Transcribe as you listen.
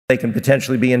they can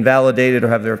potentially be invalidated or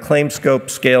have their claim scope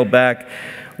scaled back.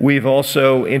 We've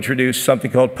also introduced something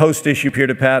called post-issue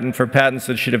peer-to patent for patents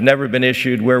that should have never been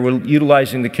issued, where we're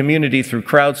utilizing the community through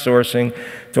crowdsourcing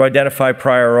to identify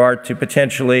prior art to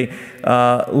potentially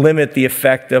limit the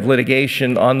effect of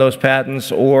litigation on those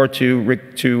patents, or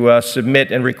to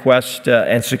submit and request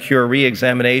and secure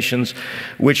re-examinations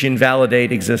which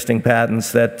invalidate existing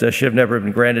patents that should have never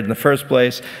been granted in the first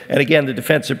place. And again, the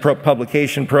Defensive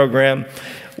Publication Program.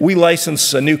 We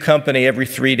license a new company every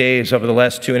 3 days over the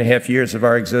last 2.5 years of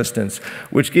our existence,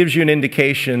 which gives you an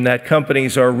indication that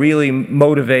companies are really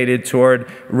motivated toward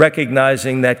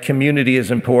recognizing that community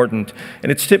is important.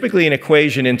 And it's typically an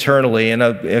equation internally, and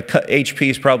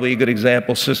HP is probably a good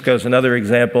example, Cisco is another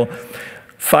example.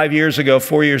 4 years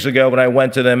ago, when I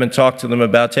went to them and talked to them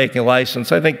about taking a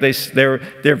license, I think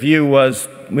their view was,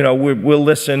 you know, we'll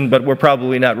listen, but we're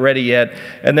probably not ready yet.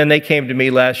 And then they came to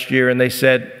me last year and they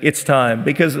said, it's time.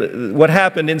 Because what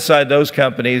happened inside those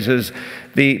companies is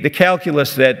the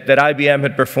calculus that IBM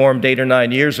had performed 8 or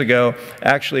 9 years ago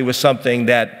actually was something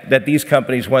that these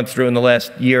companies went through in the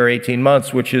last year or 18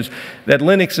 months, which is that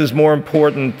Linux is more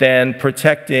important than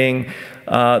protecting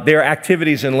their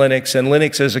activities in Linux, and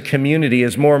Linux as a community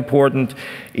is more important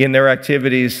in their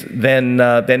activities than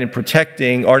in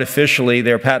protecting artificially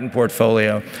their patent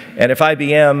portfolio. And if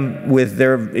IBM, with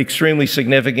their extremely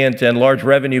significant and large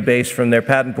revenue base from their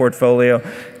patent portfolio,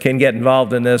 can get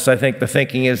involved in this, I think the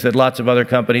thinking is that lots of other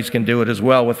companies can do it as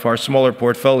well with far smaller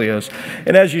portfolios.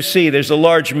 And as you see, there's a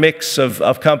large mix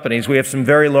of companies. We have some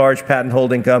very large patent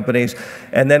holding companies,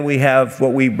 and then we have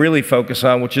what we really focus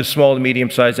on, which is small to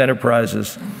medium-sized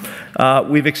enterprises.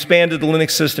 We've expanded the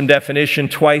Linux system definition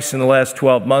twice in the last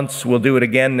 12 months. We'll do it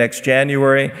again next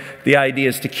January. The idea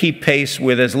is to keep pace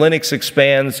with, as Linux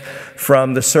expands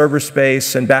from the server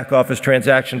space and back office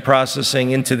transaction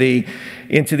processing into the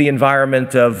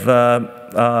environment of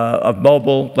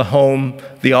mobile, the home,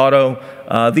 the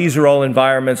auto. These are all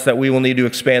environments that we will need to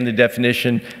expand the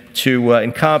definition to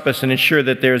encompass and ensure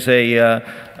that there's a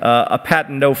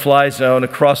patent no-fly zone, a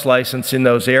cross-license in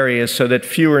those areas, so that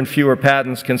fewer and fewer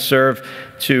patents can serve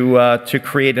to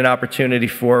create an opportunity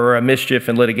for mischief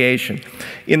and litigation.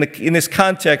 In this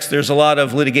context, there's a lot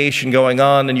of litigation going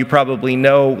on, and you probably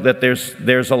know that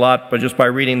there's a lot, but just by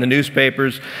reading the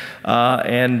newspapers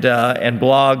and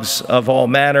blogs of all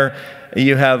manner.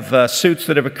 You have suits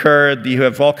that have occurred. You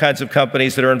have all kinds of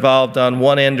companies that are involved on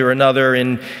one end or another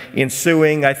in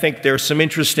suing. I think there's some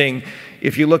interesting,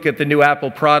 if you look at the new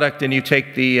Apple product and you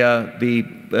take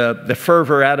the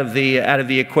fervor out of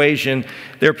the equation,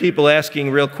 there are people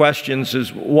asking real questions: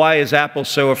 is why is Apple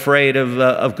so afraid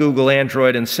of Google,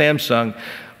 Android, and Samsung?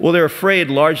 Well, they're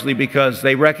afraid largely because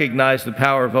they recognize the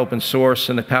power of open source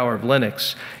and the power of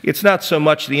Linux. It's not so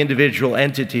much the individual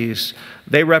entities.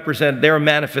 They're a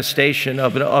manifestation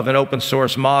of an open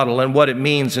source model and what it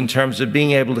means in terms of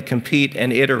being able to compete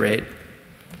and iterate.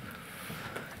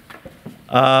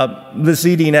 The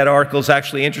ZDNet article is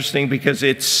actually interesting because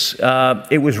it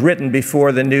was written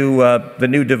before the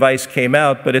new device came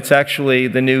out, but it's actually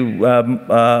the new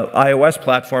iOS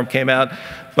platform came out.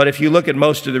 But if you look at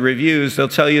most of the reviews, they'll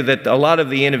tell you that a lot of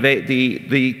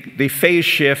the phase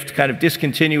shift, kind of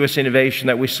discontinuous innovation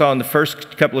that we saw in the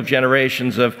first couple of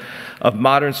generations of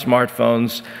modern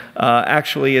smartphones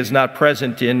actually is not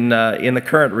present in the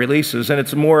current releases, and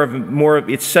it's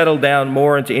it's settled down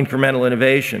more into incremental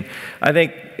innovation. I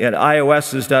think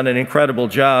iOS has done an incredible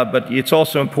job, but it's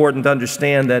also important to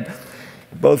understand that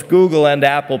both Google and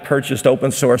Apple purchased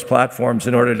open source platforms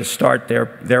in order to start their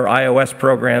iOS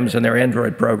programs and their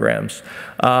Android programs.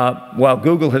 While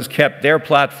Google has kept their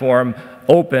platform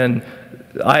open,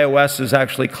 iOS has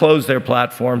actually closed their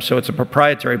platform, so it's a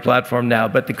proprietary platform now.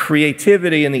 But the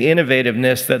creativity and the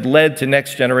innovativeness that led to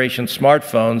next generation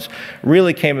smartphones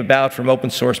really came about from open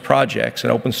source projects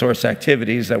and open source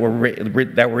activities that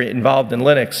were involved in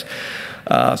Linux.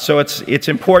 So it's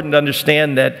important to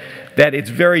understand that it's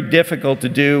very difficult to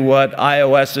do what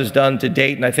iOS has done to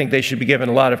date, and I think they should be given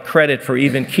a lot of credit for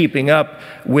even keeping up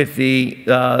with the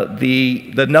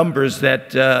numbers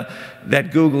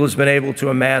that Google has been able to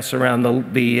amass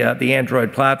around the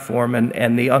Android platform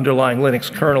and the underlying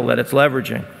Linux kernel that it's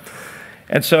leveraging.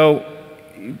 And so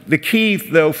the key,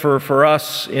 though, for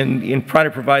us in trying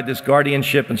to provide this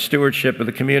guardianship and stewardship of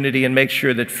the community and make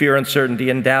sure that fear, uncertainty,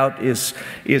 and doubt does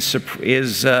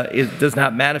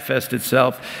not manifest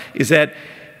itself, is that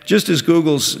just as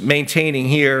Google's maintaining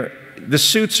here, the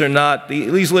suits are not,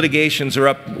 these litigations are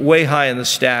up way high in the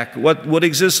stack. What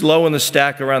exists low in the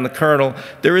stack around the kernel,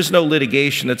 there is no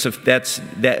litigation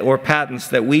or patents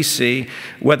that we see,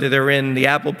 whether they're in the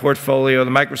Apple portfolio or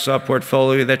the Microsoft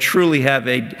portfolio, that truly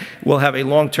will have a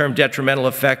long-term detrimental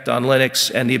effect on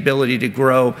Linux and the ability to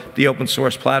grow the open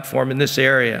source platform in this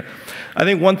area. I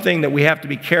think one thing that we have to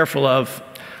be careful of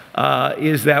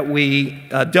is that we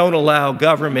don't allow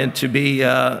government to be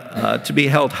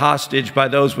held hostage by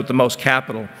those with the most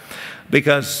capital,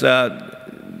 because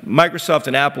Microsoft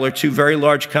and Apple are two very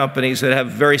large companies that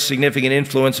have very significant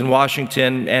influence in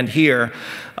Washington and here,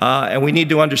 and we need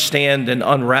to understand and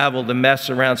unravel the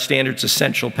mess around standards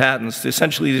essential patents.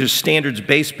 Essentially, these are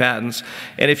standards-based patents,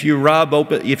 and if you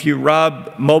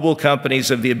rob mobile companies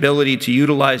of the ability to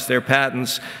utilize their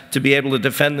patents to be able to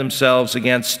defend themselves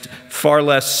against far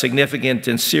less significant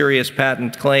and serious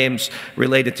patent claims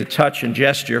related to touch and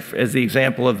gesture, as the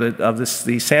example of the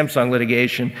Samsung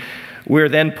litigation, we're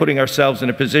then putting ourselves in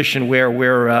a position where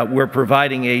we're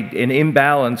providing an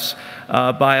imbalance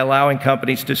by allowing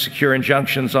companies to secure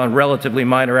injunctions on relatively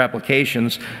minor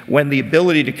applications, when the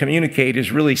ability to communicate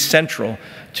is really central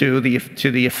to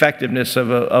the effectiveness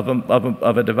of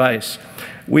a device.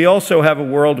 We also have a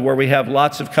world where we have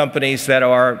lots of companies that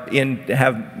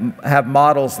have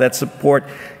models that support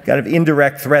kind of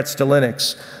indirect threats to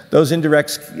Linux. Those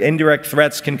indirect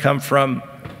threats can come from,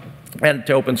 and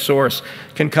to open source,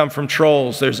 can come from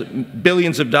trolls. There's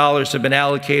billions of dollars have been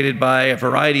allocated by a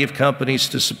variety of companies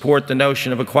to support the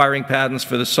notion of acquiring patents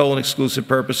for the sole and exclusive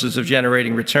purposes of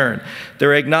generating return.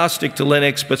 They're agnostic to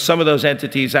Linux, but some of those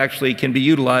entities actually can be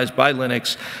utilized by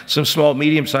Linux. Some small,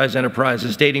 medium-sized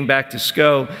enterprises, dating back to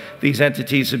SCO, these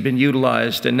entities have been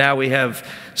utilized, and now we have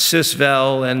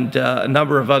Sysvel and a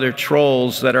number of other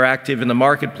trolls that are active in the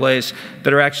marketplace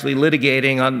that are actually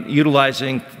litigating on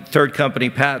utilizing third company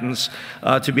patents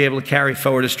to be able to carry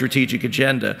forward a strategic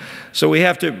agenda. So we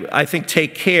have to, I think,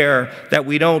 take care that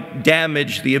we don't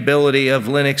damage the ability of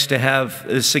Linux to have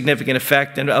a significant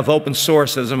effect, and of open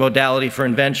source as a modality for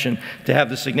invention to have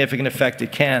the significant effect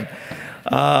it can.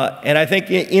 And I think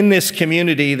in this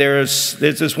community there's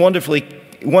this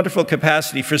wonderful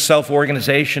capacity for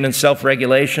self-organization and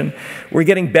self-regulation. We're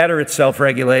getting better at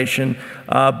self-regulation,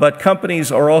 but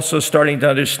companies are also starting to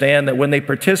understand that when they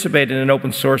participate in an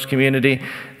open source community,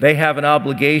 they have an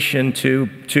obligation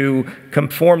to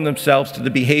conform themselves to the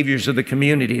behaviors of the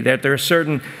community, that there are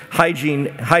certain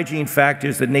hygiene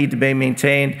factors that need to be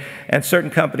maintained, and certain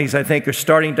companies, I think, are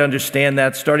starting to understand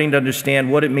that, starting to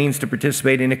understand what it means to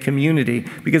participate in a community,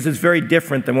 because it's very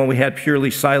different than when we had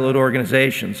purely siloed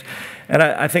organizations. And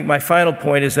I think my final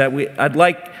point is that I'd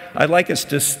like us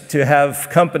to have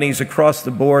companies across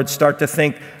the board start to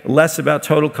think less about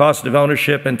total cost of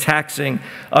ownership and taxing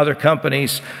other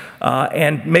companies,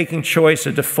 and making choice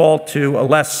a default to a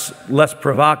less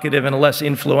provocative and a less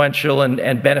influential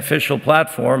and beneficial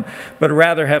platform, but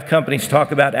rather have companies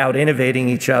talk about out-innovating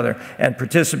each other and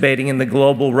participating in the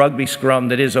global rugby scrum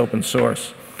that is open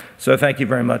source. So thank you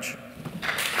very much.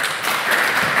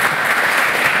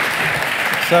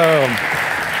 So,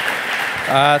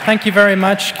 thank you very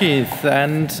much, Keith.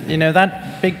 And you know,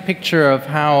 that big picture of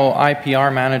how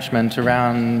IPR management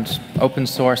around open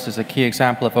source is a key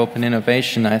example of open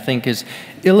innovation, I think, is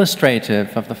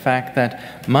illustrative of the fact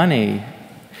that money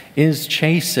is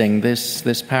chasing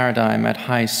this paradigm at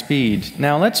high speed.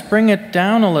 Now let's bring it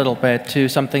down a little bit to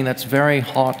something that's very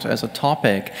hot as a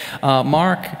topic.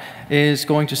 Mark is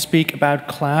going to speak about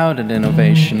cloud and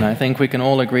innovation. I think we can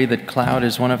all agree that cloud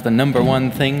is one of the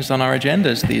 #1 things on our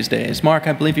agendas these days. Mark,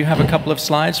 I believe you have a couple of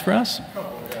slides for us?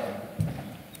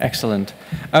 Excellent.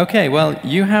 Okay, well,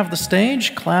 you have the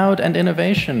stage, cloud and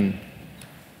innovation.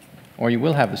 Or you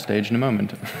will have the stage in a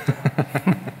moment.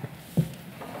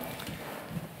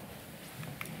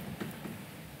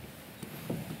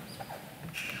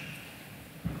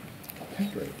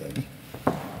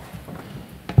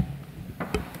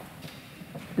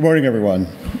 Good morning, everyone.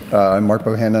 I'm Mark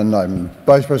Bohannon. I'm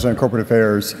Vice President of Corporate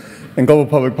Affairs and Global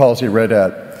Public Policy at Red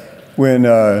Hat. When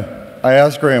I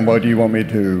asked Graham, what do you want me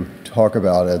to talk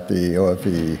about at the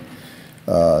OFE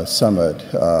Summit,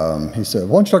 he said,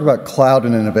 why don't you talk about cloud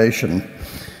and innovation?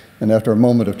 And after a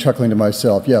moment of chuckling to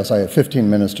myself, yes, I have 15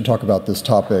 minutes to talk about this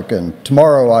topic, and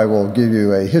tomorrow I will give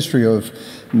you a history of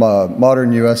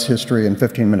modern US history in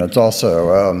 15 minutes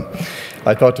also.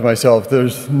 I thought to myself,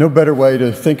 there's no better way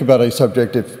to think about a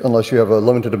subject unless you have a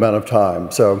limited amount of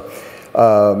time. So,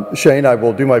 Shane, I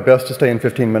will do my best to stay in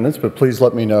 15 minutes, but please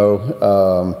let me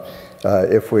know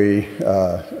if we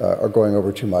are going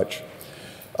over too much.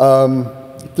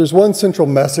 There's one central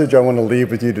message I want to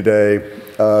leave with you today,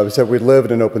 is that we live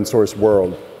in an open source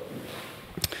world.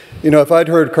 You know, if I'd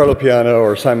heard Carlo Piano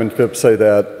or Simon Phipps say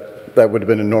that, that would have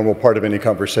been a normal part of any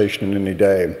conversation in any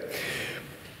day.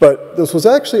 But this was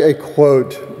actually a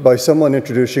quote by someone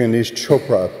introducing Anish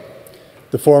Chopra,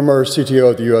 the former CTO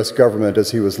of the US government,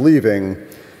 as he was leaving,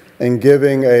 and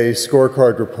giving a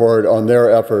scorecard report on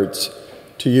their efforts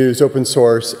to use open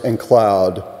source and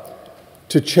cloud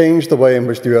to change the way in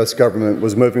which the US government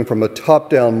was moving from a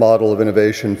top-down model of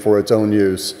innovation for its own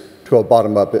use to a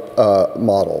bottom-up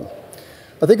model.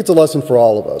 I think it's a lesson for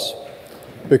all of us,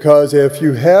 because if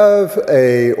you have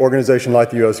an organization like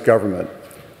the US government,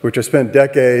 which has spent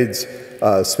decades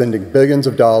spending billions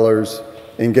of dollars,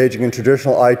 engaging in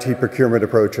traditional IT procurement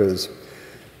approaches,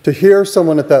 to hear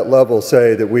someone at that level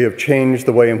say that we have changed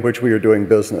the way in which we are doing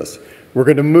business, we're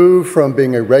going to move from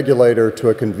being a regulator to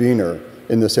a convener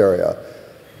in this area,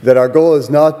 that our goal is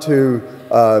not to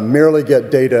merely get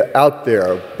data out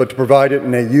there, but to provide it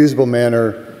in a usable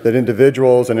manner that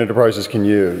individuals and enterprises can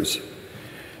use.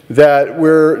 That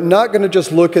we're not going to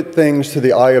just look at things through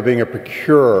the eye of being a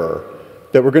procurer,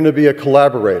 that we're going to be a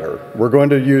collaborator. We're going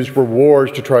to use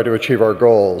rewards to try to achieve our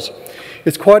goals.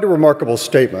 It's quite a remarkable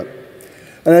statement.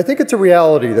 And I think it's a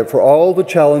reality that for all the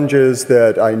challenges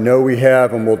that I know we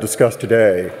have and we'll discuss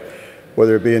today,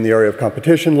 whether it be in the area of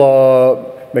competition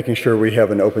law, making sure we have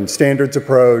an open standards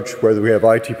approach, whether we have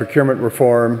IT procurement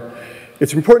reform,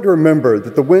 it's important to remember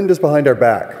that the wind is behind our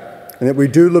back and that we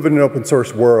do live in an open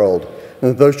source world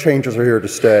and that those changes are here to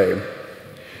stay.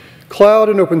 Cloud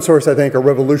and open source, I think, are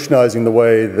revolutionizing the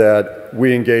way that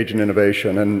we engage in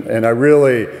innovation, and I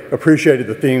really appreciated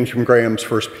the themes from Graham's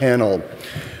first panel,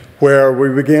 where we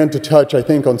began to touch, I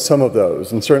think, on some of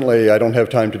those, and certainly I don't have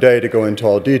time today to go into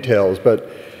all details, but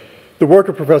the work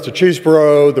of Professor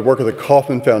Cheeseborough, the work of the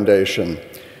Kauffman Foundation,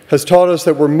 has taught us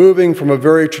that we're moving from a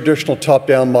very traditional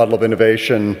top-down model of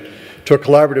innovation to a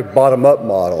collaborative bottom-up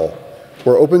model,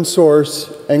 where open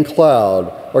source and cloud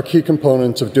are key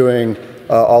components of doing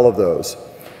all of those.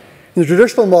 In the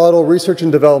traditional model, research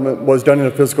and development was done in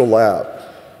a physical lab.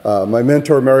 My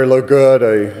mentor, Mary Lowe Good,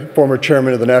 a former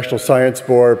chairman of the National Science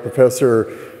Board, professor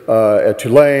at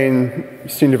Tulane,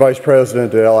 senior vice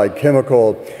president at Allied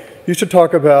Chemical, used to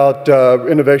talk about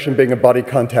innovation being a body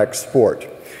contact sport.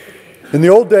 In the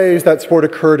old days, that sport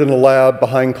occurred in a lab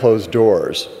behind closed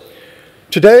doors.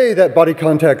 Today, that body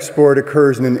contact sport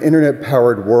occurs in an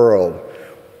internet-powered world,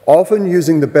 often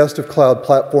using the best of cloud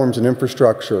platforms and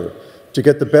infrastructure to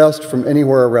get the best from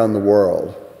anywhere around the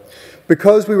world.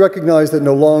 Because we recognize that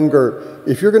no longer,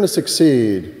 if you're going to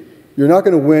succeed, you're not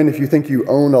going to win if you think you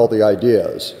own all the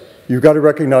ideas. You've got to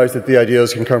recognize that the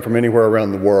ideas can come from anywhere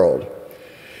around the world.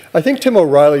 I think Tim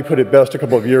O'Reilly put it best a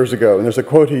couple of years ago, and there's a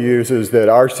quote he uses that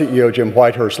our CEO, Jim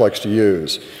Whitehurst, likes to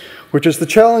use, which is the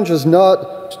challenge is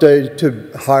not today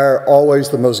to hire always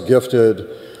the most gifted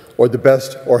or the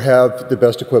best, or have the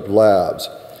best equipped labs.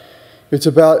 It's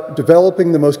about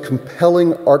developing the most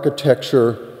compelling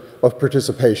architecture of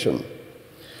participation.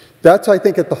 That's, I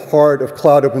think, at the heart of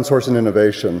cloud, open source, and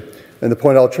innovation, and the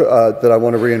point that I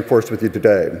want to reinforce with you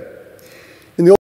today.